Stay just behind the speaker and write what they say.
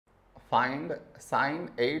Find sine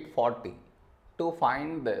 840. To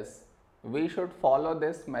find this, we should follow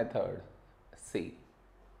this method. See,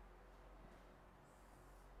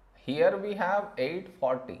 here we have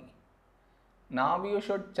 840. Now you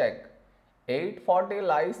should check 840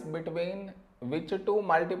 lies between which two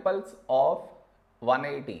multiples of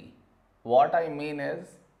 180. What I mean is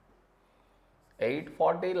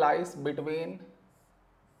 840 lies between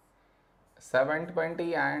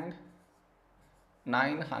 720 and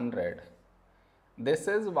 900. This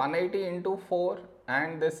is 180 into 4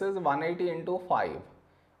 and this is 180 into 5.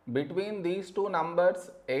 Between these two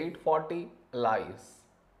numbers 840 lies.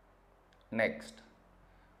 Next,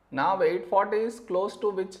 now 840 is close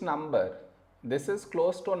to which number? This is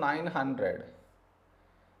close to 900.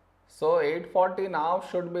 So 840 now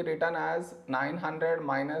should be written as 900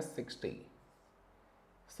 minus 60.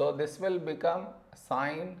 So this will become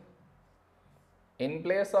sine. In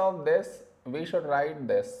place of this, we should write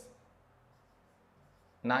this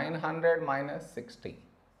 900 minus 60.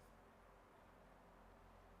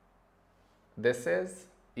 This is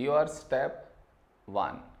your step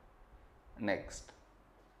 1. Next,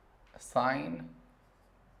 sine.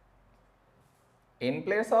 In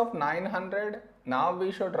place of 900, now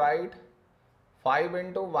we should write 5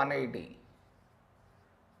 into 180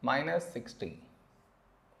 minus 60.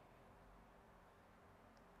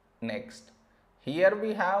 Next, here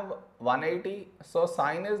we have 180, so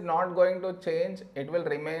sine is not going to change, it will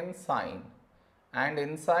remain sine, and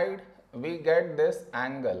inside we get this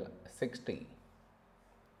angle 60.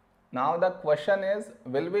 Now the question is,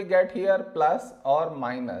 will we get here plus or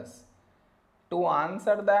minus? To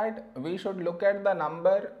answer that, we should look at the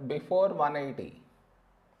number before 180,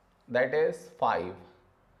 that is 5,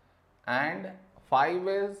 and 5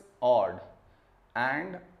 is odd,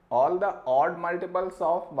 and all the odd multiples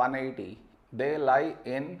of 180, they lie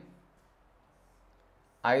in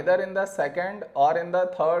either in the second or in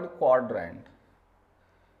the third quadrant.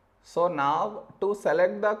 So now to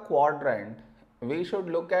select the quadrant, we should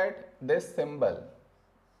look at this symbol.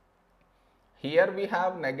 Here we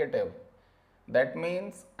have negative. That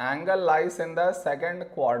means angle lies in the second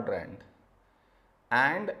quadrant,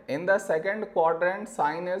 and in the second quadrant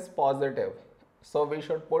sine is positive, so we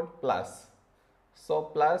should put plus. So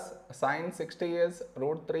plus sine 60 is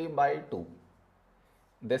 √3/2.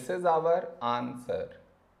 This is our answer.